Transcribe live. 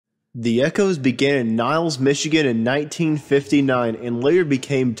The Echoes began in Niles, Michigan in 1959 and later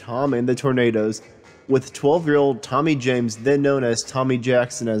became Tom and the Tornadoes, with 12-year-old Tommy James, then known as Tommy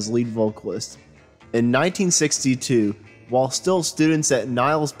Jackson, as lead vocalist. In 1962, while still students at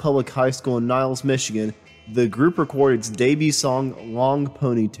Niles Public High School in Niles, Michigan, the group recorded its debut song, Long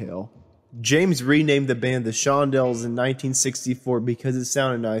Ponytail. James renamed the band the Shondells in 1964 because it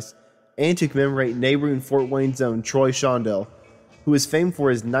sounded nice, and to commemorate neighboring Fort Wayne's own Troy Shondell, who was famed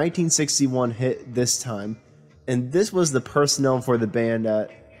for his 1961 hit This Time, and this was the personnel for the band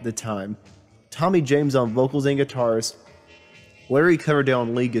at the time. Tommy James on vocals and guitars, Larry Coverdale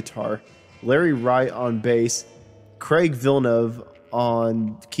on lead guitar, Larry Wright on bass, Craig Villeneuve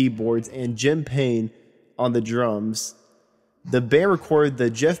on keyboards, and Jim Payne on the drums. The band recorded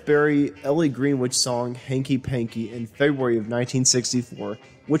the Jeff Barry Ellie Greenwich song Hanky Panky in February of 1964,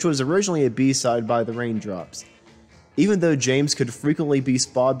 which was originally a B-side by the Raindrops. Even though James could frequently be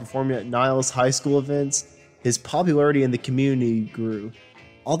spotted performing at Niles high school events, his popularity in the community grew.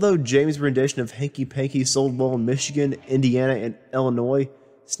 Although James' rendition of Hanky Panky sold well in Michigan, Indiana, and Illinois,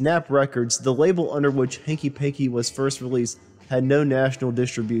 Snap Records, the label under which Hanky Panky was first released, had no national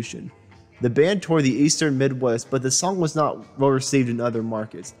distribution. The band toured the eastern Midwest, but the song was not well received in other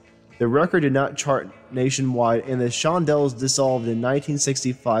markets. The record did not chart nationwide, and the Shondells dissolved in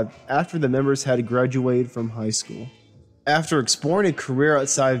 1965 after the members had graduated from high school. After exploring a career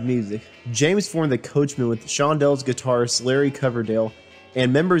outside of music, James formed the Coachmen with Shondells guitarist Larry Coverdale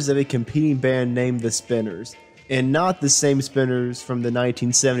and members of a competing band named the Spinners, and not the same Spinners from the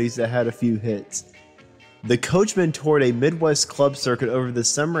 1970s that had a few hits. The Coachmen toured a Midwest club circuit over the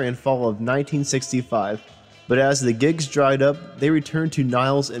summer and fall of 1965, but as the gigs dried up, they returned to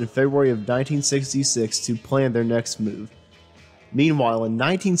Niles in February of 1966 to plan their next move. Meanwhile, in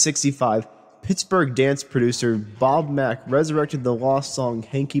 1965, Pittsburgh dance producer Bob Mack resurrected the lost song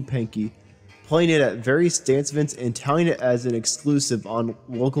Hanky Panky, playing it at various dance events and touting it as an exclusive on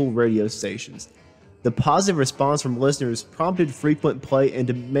local radio stations. The positive response from listeners prompted frequent play and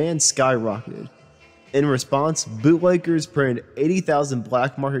demand skyrocketed. In response, bootleggers printed 80,000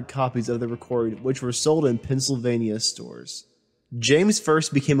 black market copies of the recording, which were sold in Pennsylvania stores. James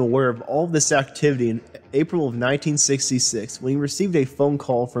first became aware of all of this activity in April of 1966 when he received a phone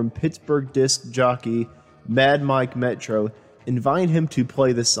call from Pittsburgh disc jockey Mad Mike Metro inviting him to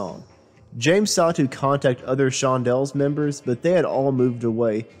play the song. James sought to contact other Shondells members, but they had all moved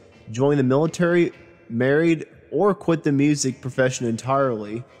away, joined the military, married, or quit the music profession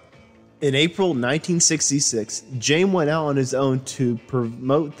entirely. In April 1966, James went out on his own to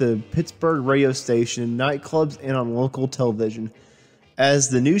promote the Pittsburgh radio station, nightclubs, and on local television. As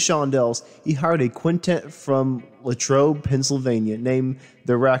the new Shondells, he hired a quintet from Latrobe, Pennsylvania, named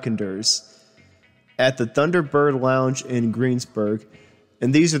the Rackenders, at the Thunderbird Lounge in Greensburg,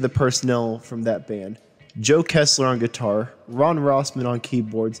 and these are the personnel from that band: Joe Kessler on guitar, Ron Rossman on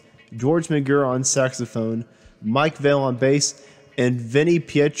keyboards, George McGurr on saxophone, Mike Vale on bass, and Vinnie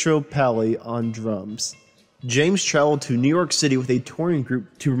Pietro Pali on drums. James traveled to New York City with a touring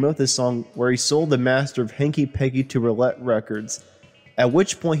group to promote the song, where he sold the master of Hanky Panky to Roulette Records, at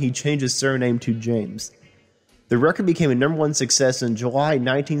which point he changed his surname to James. The record became a #1 success in July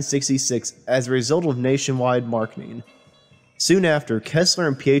 1966 as a result of nationwide marketing. Soon after, Kessler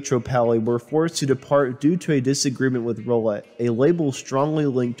and Pietro Pali were forced to depart due to a disagreement with Roulette, a label strongly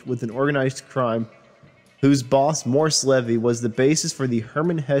linked with an organized crime whose boss, Morris Levy, was the basis for the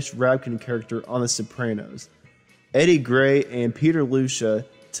Herman Hesse Rabkin character on The Sopranos. Eddie Gray and Peter Lucia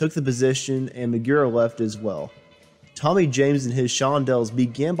took the position, and McGurr left as well. Tommy James and his Shondells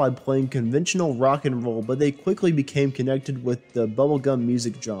began by playing conventional rock and roll, but they quickly became connected with the bubblegum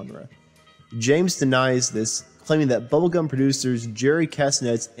music genre. James denies this, claiming that bubblegum producers Jerry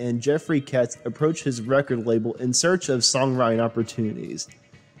Cassanetes and Jeffrey Katz approached his record label in search of songwriting opportunities.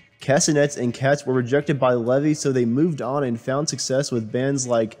 Cassanetes and Katz were rejected by Levy, so they moved on and found success with bands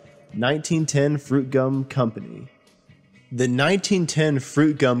like 1910 Fruit Gum Company. The 1910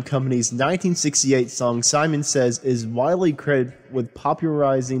 Fruit Gum Company's 1968 song Simon Says is widely credited with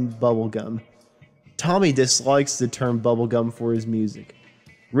popularizing bubblegum. Tommy dislikes the term bubblegum for his music.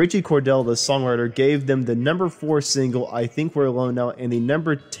 Richie Cordell, the songwriter, gave them the #4 single I Think We're Alone Now and the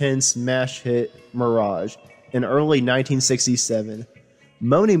 #10 smash hit Mirage in early 1967.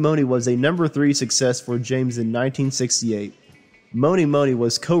 Money Money was a #3 success for James in 1968. Money Money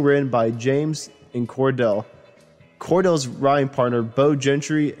was co-written by James and Cordell, Cordell's writing partner Bo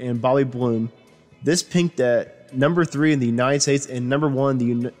Gentry and Bobby Bloom. This peaked at #3 in the United States and #1 in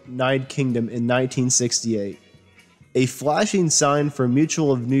the United Kingdom in 1968. A flashing sign for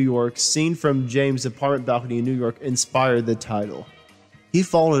Mutual of New York, seen from James' apartment balcony in New York, inspired the title. He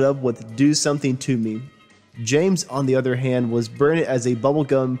followed up with Do Something to Me. James, on the other hand, was branded as a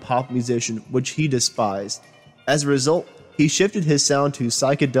bubblegum pop musician, which he despised. As a result, he shifted his sound to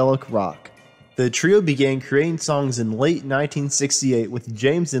psychedelic rock. The trio began creating songs in late 1968, with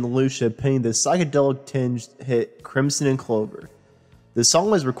James and Lucia penning the psychedelic-tinged hit Crimson and Clover. The song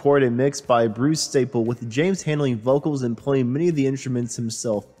was recorded and mixed by Bruce Staple, with James handling vocals and playing many of the instruments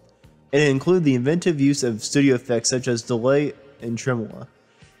himself, and it included the inventive use of studio effects such as delay and tremolo.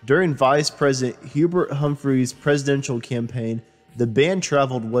 During Vice President Hubert Humphrey's presidential campaign, the band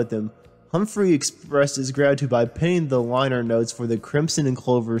traveled with him. Humphrey expressed his gratitude by penning the liner notes for the Crimson and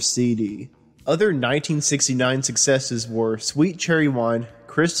Clover CD. Other 1969 successes were Sweet Cherry Wine,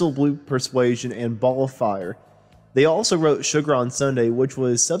 Crystal Blue Persuasion, and Ball of Fire. They also wrote Sugar on Sunday, which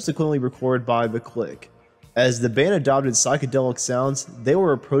was subsequently recorded by The Click. As the band adopted psychedelic sounds, they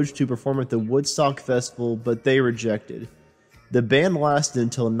were approached to perform at the Woodstock Festival, but they rejected. The band lasted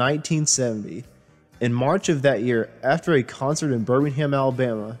until 1970. In March of that year, after a concert in Birmingham,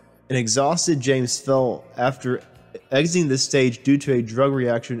 Alabama, an exhausted James fell after exiting the stage due to a drug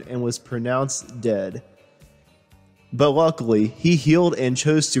reaction and was pronounced dead. But luckily, he healed and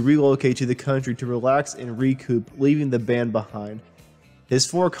chose to relocate to the country to relax and recoup, leaving the band behind. His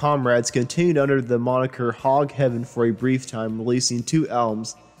four comrades continued under the moniker Hog Heaven for a brief time, releasing 2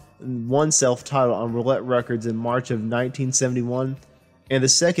 albums, one self-titled on Roulette Records in March of 1971, and the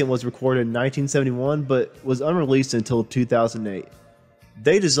second was recorded in 1971 but was unreleased until 2008.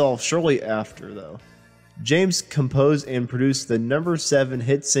 They dissolved shortly after, though. James composed and produced the number 7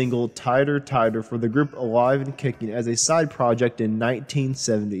 hit single Tighter Tighter for the group Alive and Kicking as a side project in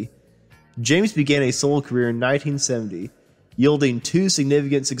 1970. James began a solo career in 1970, yielding 2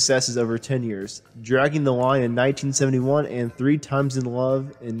 significant successes over 10 years, Dragging the Line in 1971 and 3 Times in Love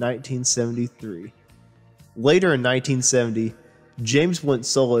in 1973. Later in 1970, James went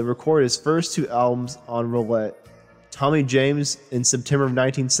solo and recorded his first 2 albums on Roulette, Tommy James in September of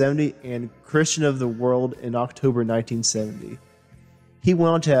 1970 and Christian of the World in October 1970. He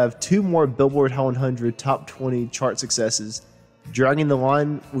went on to have 2 more Billboard Hot 100 Top 20 chart successes. Dragging the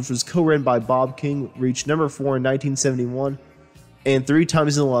Line, which was co-written by Bob King, reached number 4 in 1971, and 3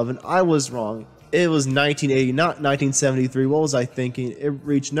 Times in Love, and I was wrong. It was 1980, not 1973. What was I thinking? It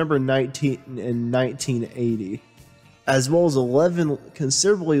reached number 19 in 1980, as well as 11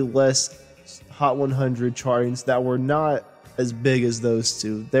 considerably less Hot 100 chartings that were not as big as those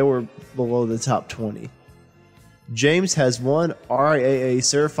 2. They were below the top 20. James has 1 RIAA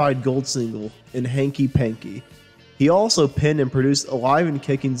certified gold single in Hanky Panky. He also penned and produced Alive and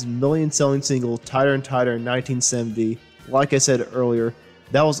Kicking's million-selling single Tighter and Tighter in 1970. Like I said earlier,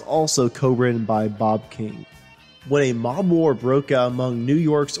 that was also co-written by Bob King. When a mob war broke out among New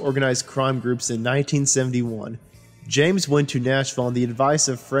York's organized crime groups in 1971, James went to Nashville on the advice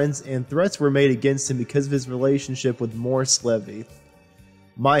of friends, and threats were made against him because of his relationship with Morris Levy.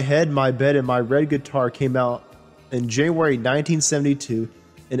 My Head, My Bed, and My Red Guitar came out in January 1972,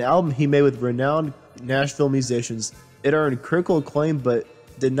 an album he made with renowned Nashville musicians. It earned critical acclaim but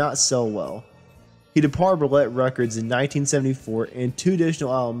did not sell well. He departed Roulette Records in 1974, and 2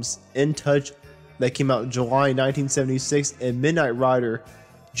 additional albums, In Touch, that came out in July 1976, and Midnight Rider,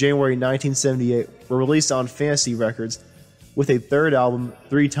 January 1978, were released on Fantasy Records, with a 3rd album,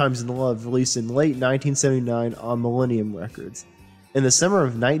 3 Times in Love, released in late 1979 on Millennium Records. In the summer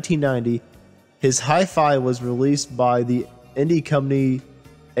of 1990, his Hi-Fi was released by the indie company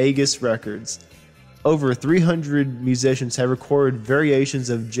Aegis Records. Over 300 musicians have recorded variations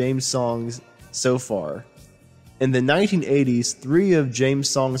of James' songs so far. In the 1980s, 3 of James'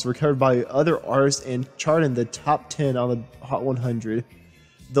 songs were covered by other artists and charted in the top 10 on the Hot 100.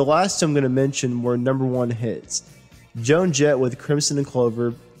 The last 2 I'm going to mention were number 1 hits: Joan Jett with Crimson and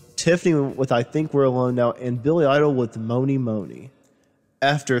Clover, Tiffany with I Think We're Alone Now, and Billy Idol with Mony Mony.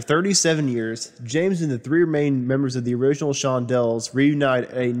 After 37 years, James and the 3 remaining members of the original Shondells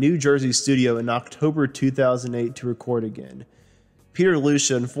reunited at a New Jersey studio in October 2008 to record again. Peter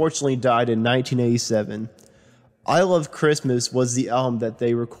Lucia unfortunately died in 1987. I Love Christmas was the album that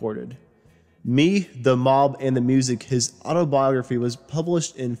they recorded. Me, the Mob, and the Music, his autobiography, was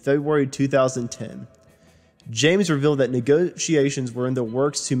published in February 2010. James revealed that negotiations were in the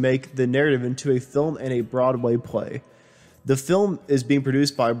works to make the narrative into a film and a Broadway play. The film is being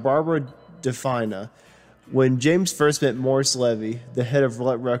produced by Barbara DeFina. When James first met Morris Levy, the head of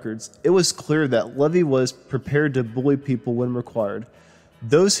Roulette Records, it was clear that Levy was prepared to bully people when required.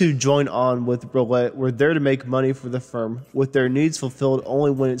 Those who joined on with Roulette were there to make money for the firm, with their needs fulfilled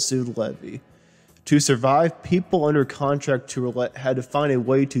only when it suited Levy. To survive, people under contract to Roulette had to find a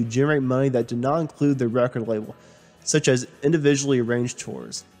way to generate money that did not include the record label. such as individually arranged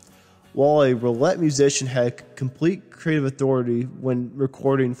tours. While a roulette musician had complete creative authority when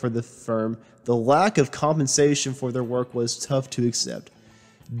recording for the firm, the lack of compensation for their work was tough to accept.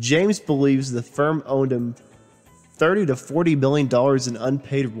 James believes the firm owed him $30 to $40 million in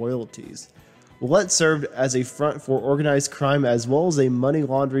unpaid royalties. Roulette served as a front for organized crime as well as a money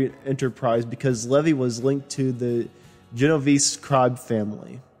laundering enterprise because Levy was linked to the Genovese crime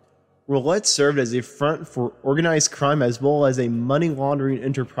family. Roulette served as a front for organized crime as well as a money laundering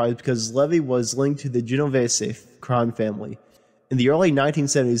enterprise because Levy was linked to the Genovese crime family. In the early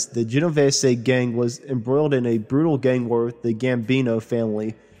 1970s, the Genovese gang was embroiled in a brutal gang war with the Gambino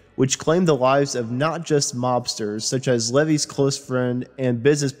family, which claimed the lives of not just mobsters, such as Levy's close friend and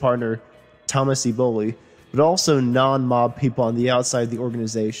business partner, Thomas Eboli, but also non-mob people on the outside of the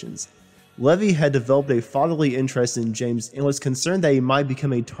organizations. Levy had developed a fatherly interest in James and was concerned that he might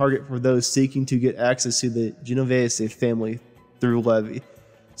become a target for those seeking to get access to the Genovese family through Levy.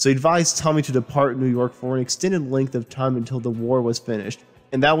 So he advised Tommy to depart New York for an extended length of time until the war was finished,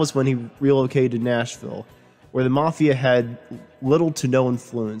 and that was when he relocated to Nashville, where the Mafia had little to no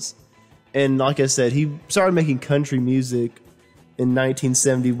influence. And like I said, he started making country music in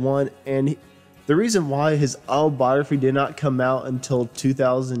 1971, and the reason why his autobiography did not come out until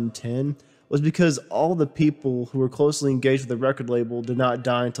 2010 was because all the people who were closely engaged with the record label did not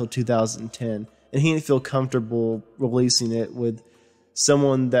die until 2010, and he didn't feel comfortable releasing it with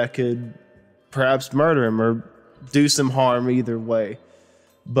someone that could perhaps murder him or do some harm either way.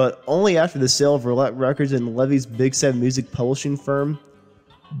 But only after the sale of Roulette Records and Levy's Big Seven music publishing firm,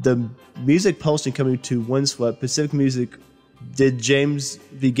 the music publishing company to Windswept Pacific Music, did James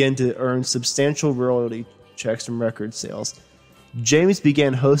begin to earn substantial royalty checks from record sales. James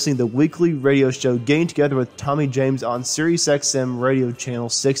began hosting the weekly radio show Getting Together with Tommy James on SiriusXM radio channel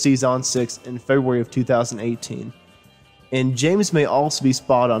 60s on 6 in February of 2018. And James may also be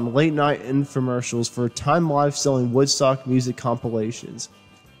spotted on late night infomercials for Time Life selling Woodstock music compilations.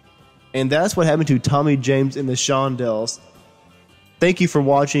 And that's what happened to Tommy James and the Shondells. Thank you for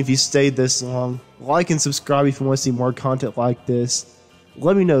watching if you stayed this long. Like and subscribe if you want to see more content like this.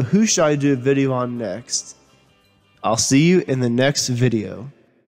 Let me know who should I do a video on next. I'll see you in the next video.